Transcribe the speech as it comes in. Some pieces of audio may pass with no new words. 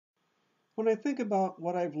When I think about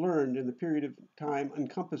what I've learned in the period of time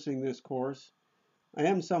encompassing this course, I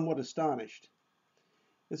am somewhat astonished.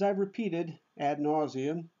 As I've repeated ad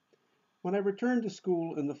nauseum, when I returned to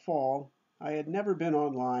school in the fall, I had never been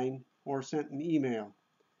online or sent an email.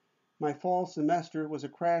 My fall semester was a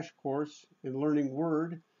crash course in learning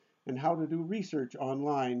Word and how to do research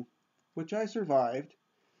online, which I survived.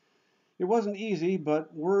 It wasn't easy,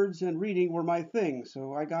 but words and reading were my thing,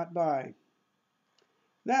 so I got by.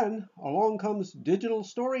 Then along comes digital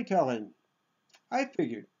storytelling. I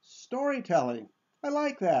figured, storytelling, I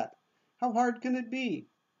like that. How hard can it be?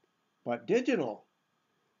 But digital.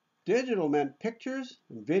 Digital meant pictures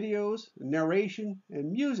and videos and narration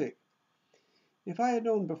and music. If I had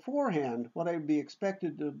known beforehand what I would be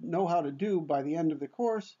expected to know how to do by the end of the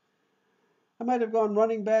course, I might have gone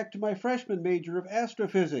running back to my freshman major of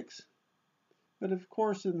astrophysics. But of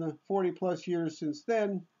course, in the 40 plus years since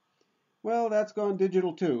then, well, that's gone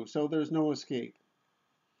digital too, so there's no escape.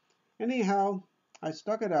 Anyhow, I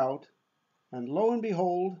stuck it out, and lo and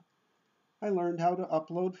behold, I learned how to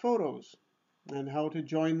upload photos and how to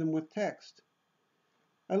join them with text.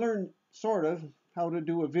 I learned, sort of, how to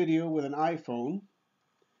do a video with an iPhone.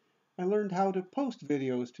 I learned how to post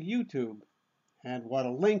videos to YouTube and what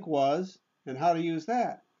a link was and how to use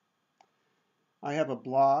that. I have a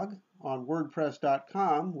blog on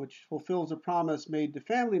WordPress.com which fulfills a promise made to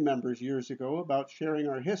family members years ago about sharing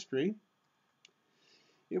our history.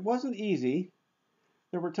 It wasn't easy.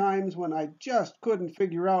 There were times when I just couldn't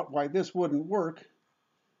figure out why this wouldn't work,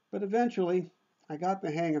 but eventually I got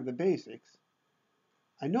the hang of the basics.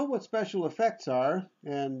 I know what special effects are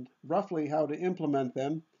and roughly how to implement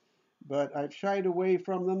them, but I've shied away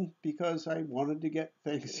from them because I wanted to get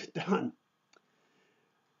things done.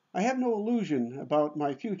 I have no illusion about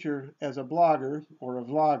my future as a blogger or a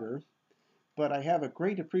vlogger, but I have a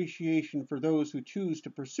great appreciation for those who choose to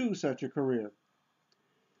pursue such a career.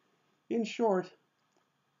 In short,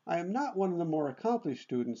 I am not one of the more accomplished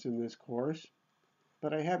students in this course,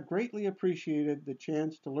 but I have greatly appreciated the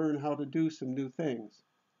chance to learn how to do some new things,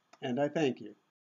 and I thank you.